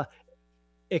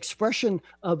expression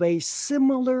of a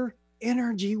similar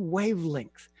energy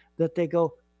wavelength that they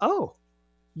go, oh,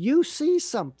 you see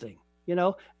something,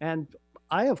 and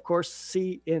I, of course,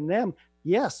 see in them,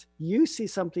 yes, you see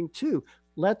something too.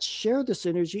 Let's share this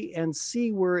energy and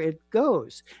see where it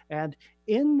goes. And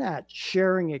in that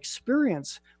sharing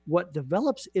experience, what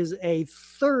develops is a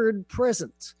third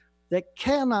presence, that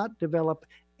cannot develop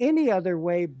any other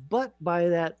way but by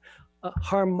that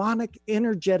harmonic,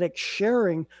 energetic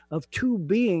sharing of two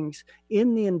beings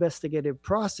in the investigative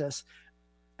process,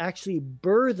 actually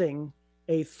birthing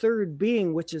a third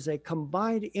being, which is a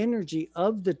combined energy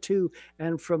of the two.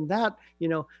 And from that,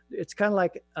 it's kind of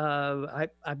like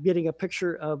I'm getting a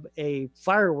picture of a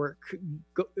firework,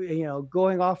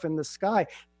 going off in the sky.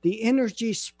 The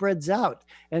energy spreads out,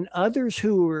 and others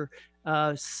who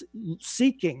are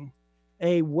seeking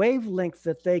a wavelength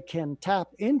that they can tap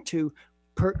into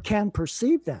can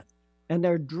perceive that, and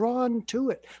they're drawn to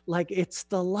it like it's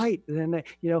the light. And they,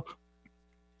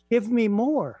 give me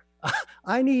more.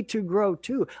 I need to grow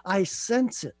too. I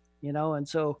sense it, and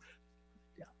so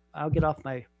I'll get off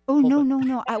my. Oh,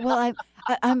 no.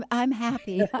 I'm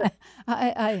happy.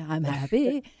 I'm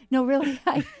happy. No, really,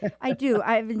 I do.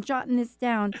 I've been jotting this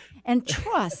down. And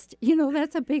trust,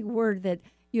 that's a big word that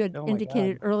you had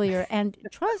indicated earlier. And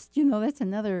trust, that's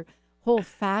another whole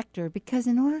factor, because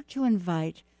in order to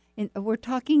invite, we're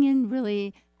talking in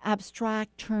really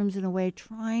abstract terms in a way,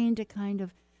 trying to kind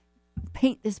of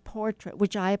paint this portrait,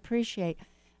 which I appreciate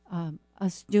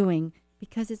us doing,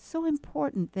 because it's so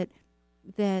important that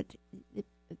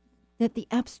the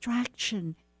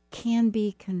abstraction can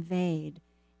be conveyed.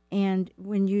 And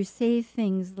when you say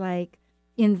things like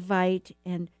invite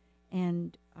and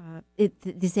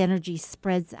this energy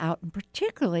spreads out, and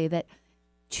particularly that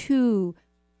two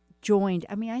joined.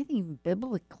 I mean, I think even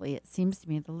biblically, it seems to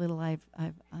me, the little I've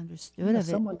understood of it.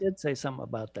 Someone did say something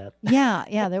about that.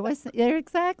 Yeah, there was there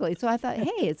exactly. So I thought,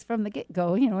 hey, it's from the get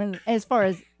go, and as far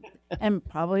as, and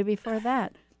probably before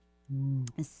that.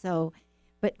 So,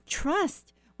 but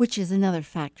trust, which is another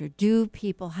factor.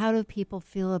 How do people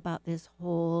feel about this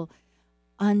whole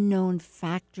unknown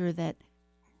factor that,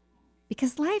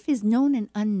 because life is known and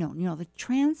unknown, the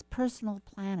transpersonal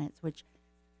planets, which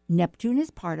Neptune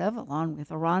is part of, along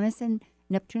with Uranus and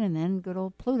Neptune, and then good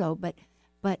old Pluto, but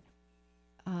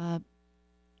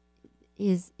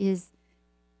is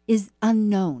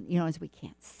unknown. As we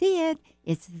can't see it,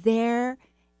 it's there,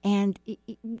 and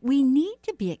we need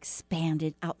to be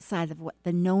expanded outside of what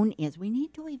the known is. We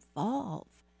need to evolve.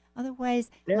 Otherwise,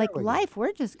 life,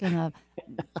 we're just gonna,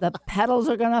 the petals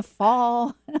are gonna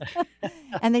fall,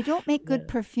 and they don't make good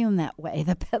perfume that way.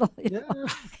 The petal,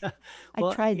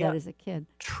 I tried that as a kid.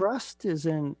 Trust is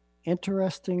an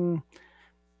interesting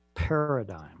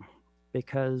paradigm,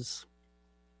 because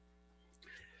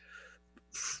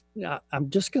I'm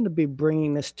just going to be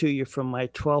bringing this to you from my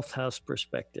 12th house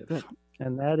perspective. Good.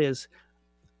 And that is,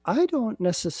 I don't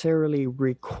necessarily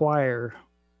require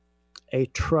a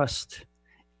trust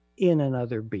in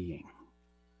another being.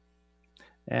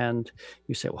 And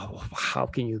you say, well, how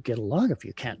can you get along if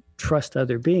you can't trust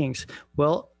other beings?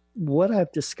 Well, what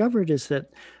I've discovered is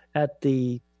that at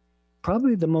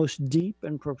probably the most deep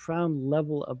and profound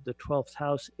level of the 12th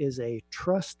house is a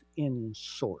trust in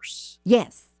source.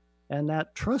 Yes. And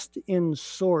that trust in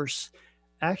source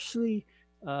actually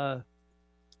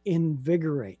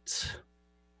invigorates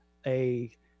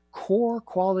a core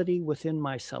quality within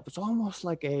myself. It's almost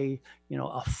like a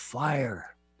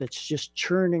fire that's just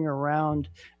churning around.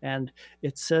 And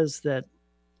it says that,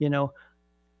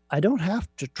 I don't have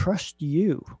to trust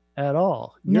you at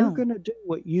all. No. You're going to do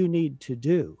what you need to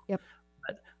do. Yep.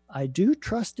 But I do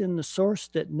trust in the source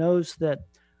that knows that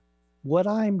what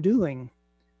I'm doing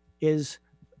is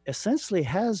essentially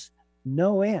has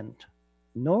no end,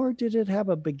 nor did it have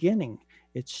a beginning.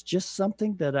 It's just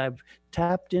something that I've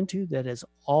tapped into that is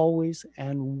always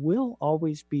and will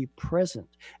always be present.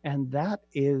 And that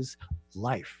is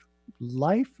life.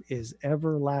 Life is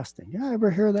everlasting. You ever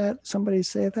hear that? Somebody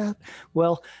say that?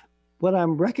 Well, what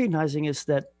I'm recognizing is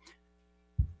that,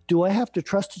 do I have to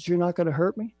trust that you're not going to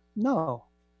hurt me? No.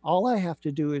 All I have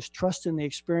to do is trust in the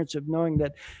experience of knowing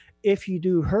that if you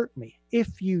do hurt me,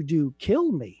 if you do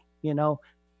kill me,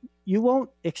 you won't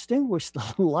extinguish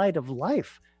the light of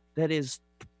life that is,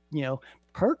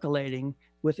 percolating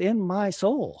within my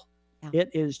soul. Yeah.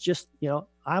 It is just,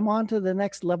 I'm on to the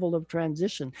next level of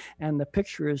transition, and the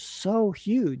picture is so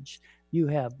huge, you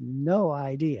have no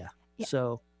idea. Yeah.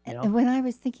 So, And when I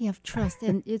was thinking of trust,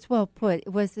 and it's well put,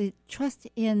 it was the trust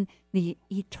in the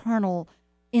eternal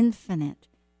infinite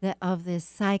of this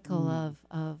cycle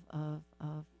of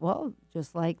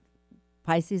just like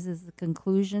Pisces is the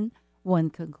conclusion, one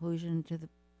conclusion to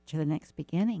the next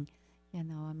beginning.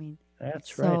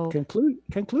 That's right.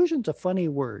 Conclusion's a funny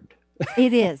word.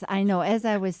 It is. I know. As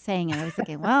I was saying, I was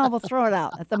thinking, well, we'll throw it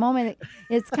out. At the moment,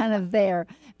 it's kind of there,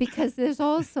 because there's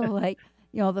also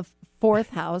the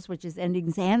fourth house, which is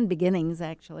endings and beginnings,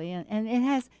 actually. And it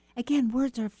has, again,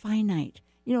 words are finite.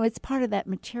 It's part of that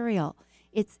material.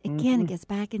 It's, again, it gets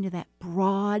back into that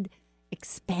broad,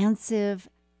 expansive,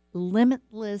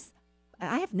 limitless.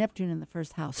 I have Neptune in the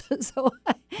first house. So,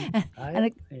 and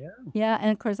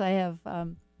of course I have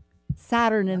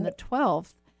Saturn in the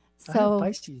 12th. So, I have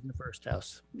Pisces in the first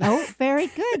house. Oh, very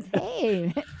good.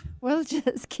 Hey, we'll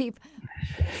just keep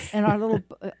in our little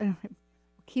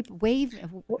keep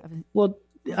waving. Well,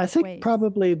 I think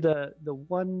probably the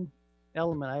one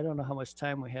element, I don't know how much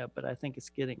time we have, but I think it's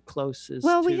getting close.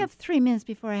 We have 3 minutes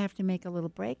before I have to make a little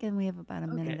break, and we have about a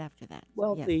minute after that.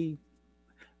 Well, yes.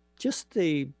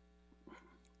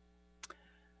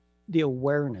 the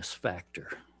awareness factor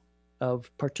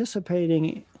of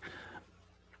participating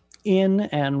in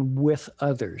and with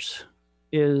others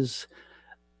it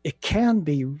can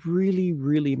be really,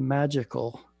 really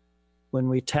magical when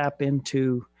we tap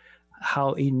into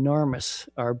how enormous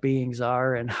our beings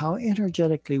are and how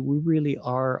energetically we really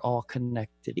are all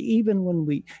connected. Even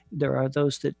when there are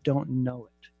those that don't know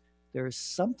it. There's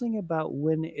something about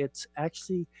when it's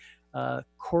actually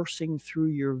coursing through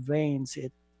your veins,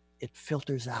 it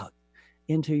filters out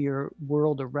into your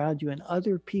world around you, and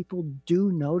other people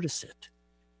do notice it.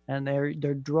 And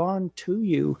they're drawn to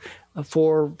you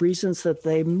for reasons that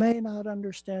they may not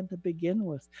understand to begin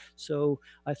with. So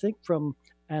I think from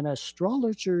an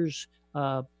astrologer's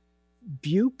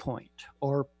viewpoint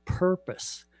or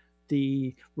purpose,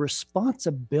 the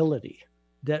responsibility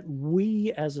that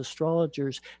we as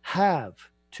astrologers have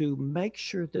to make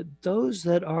sure that those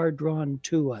that are drawn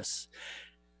to us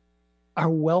are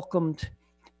welcomed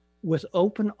with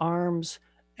open arms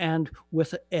and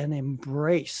with an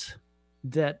embrace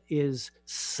that is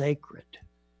sacred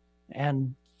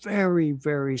and very,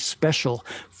 very special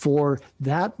for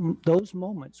those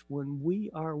moments when we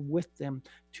are with them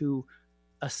to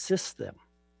assist them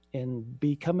in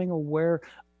becoming aware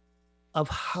of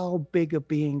how big of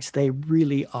beings they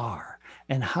really are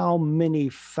and how many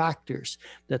factors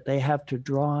that they have to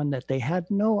draw on that they had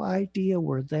no idea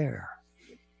were there.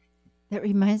 That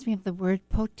reminds me of the word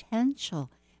potential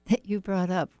that you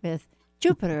brought up with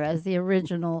Jupiter as the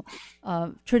original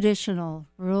traditional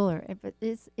ruler. But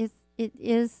it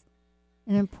is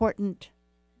an important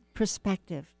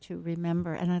perspective to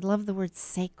remember. And I love the word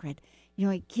sacred.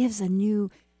 It gives a new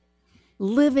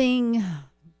living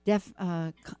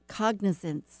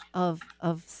cognizance of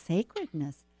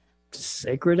sacredness.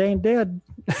 Sacred ain't dead.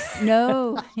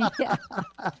 No. Yeah.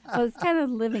 Well, it's kind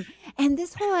of living. And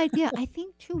this whole idea, I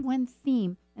think, too, one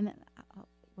theme, and then,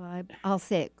 I'll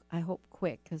say it, I hope,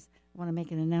 quick, because I want to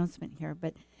make an announcement here,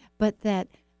 but that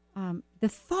the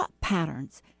thought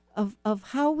patterns of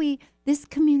how this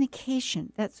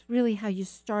communication, that's really how you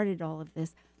started all of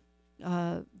this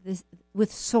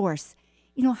with Source.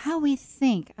 How we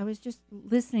think. I was just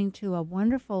listening to a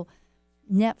wonderful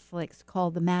Netflix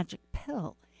called The Magic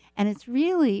Pill, and it's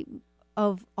really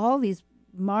of all these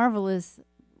marvelous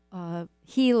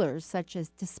healers such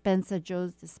as Joe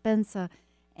Dispenza,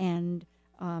 and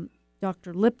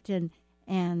Dr. Lipton,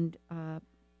 and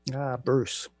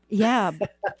Bruce. Yeah,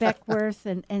 Beckworth,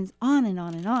 and on and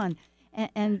on and on.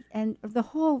 And the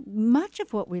whole, much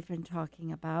of what we've been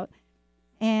talking about,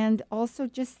 and also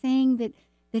just saying that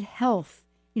health,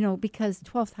 because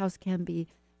 12th house can be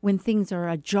when things are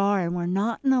ajar and we're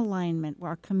not in alignment,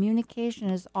 where our communication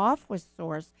is off with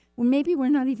Source, when maybe we're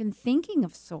not even thinking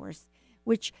of Source,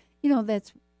 which,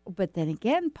 but then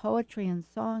again, poetry and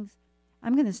songs.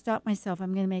 I'm going to stop myself.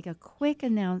 I'm going to make a quick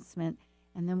announcement,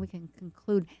 and then we can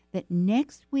conclude that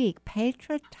next week,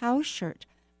 Petra Tauschert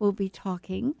will be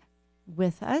talking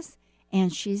with us,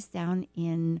 and she's down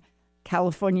in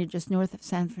California, just north of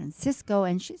San Francisco,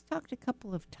 and she's talked a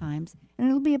couple of times, and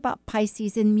it'll be about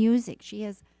Pisces and music. She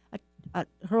has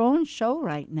her own show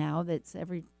right now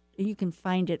you can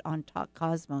find it on Talk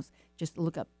Cosmos. Just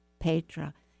look up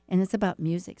Petra, and it's about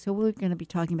music. So we're going to be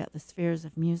talking about the spheres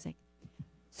of music.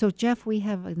 So, Jeff, we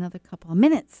have another couple of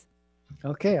minutes.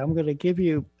 Okay, I'm going to give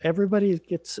you, everybody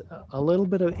gets a little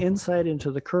bit of insight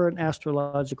into the current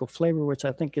astrological flavor, which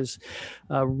I think is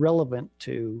relevant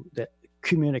to the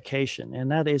communication,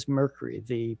 and that is Mercury,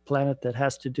 the planet that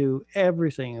has to do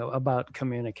everything about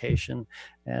communication.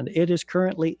 And it is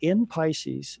currently in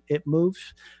Pisces. It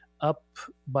moves up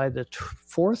by the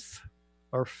 4th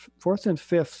and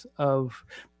 5th of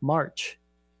March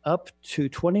up to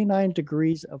 29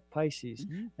 degrees of Pisces,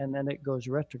 and then it goes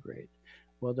retrograde.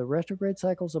 Well, the retrograde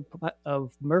cycles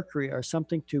of Mercury are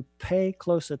something to pay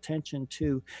close attention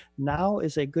to. Now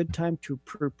is a good time to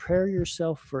prepare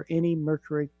yourself for any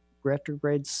Mercury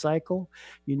retrograde cycle.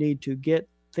 You need to get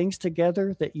things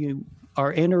together that you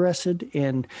are interested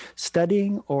in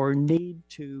studying or need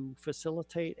to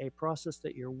facilitate a process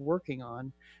that you're working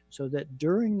on, so that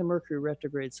during the Mercury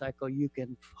retrograde cycle, you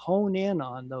can hone in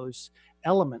on those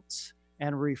elements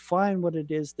and refine what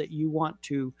it is that you want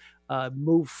to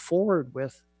move forward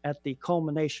with at the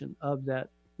culmination of that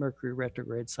Mercury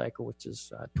retrograde cycle, which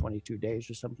is 22 days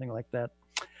or something like that.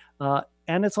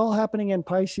 And it's all happening in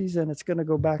Pisces, and it's going to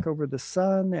go back over the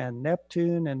Sun and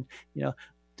Neptune. And,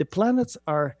 the planets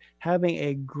are having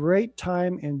a great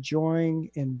time enjoying,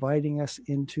 inviting us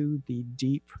into the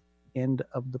deep end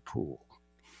of the pool.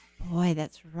 Boy,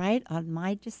 that's right on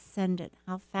my descendant.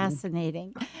 How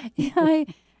fascinating.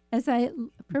 As I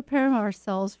prepare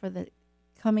ourselves for the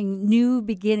coming new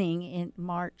beginning in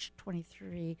March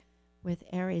 23 with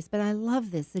Aries. But I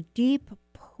love this, the deep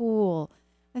pool.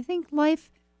 I think life,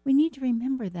 we need to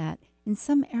remember that in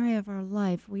some area of our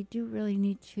life, we do really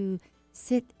need to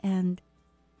sit and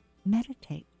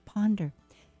meditate, ponder.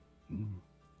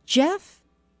 Jeff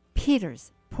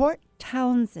Peters, Port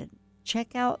Townsend.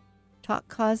 Check out Talk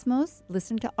Cosmos,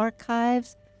 listen to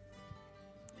archives,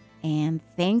 and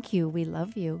thank you. We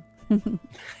love you.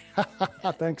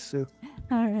 Thanks, Sue.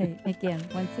 All right. Again,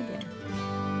 once again.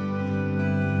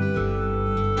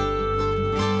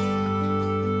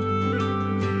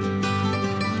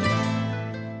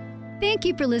 Thank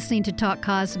you for listening to Talk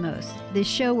Cosmos, the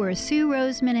show where Sue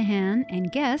Rose Minahan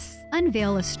and guests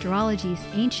unveil astrology's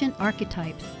ancient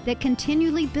archetypes that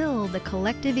continually build the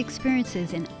collective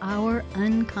experiences in our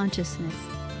unconsciousness.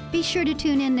 Be sure to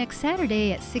tune in next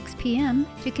Saturday at 6 p.m.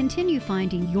 to continue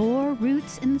finding your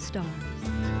roots in the stars.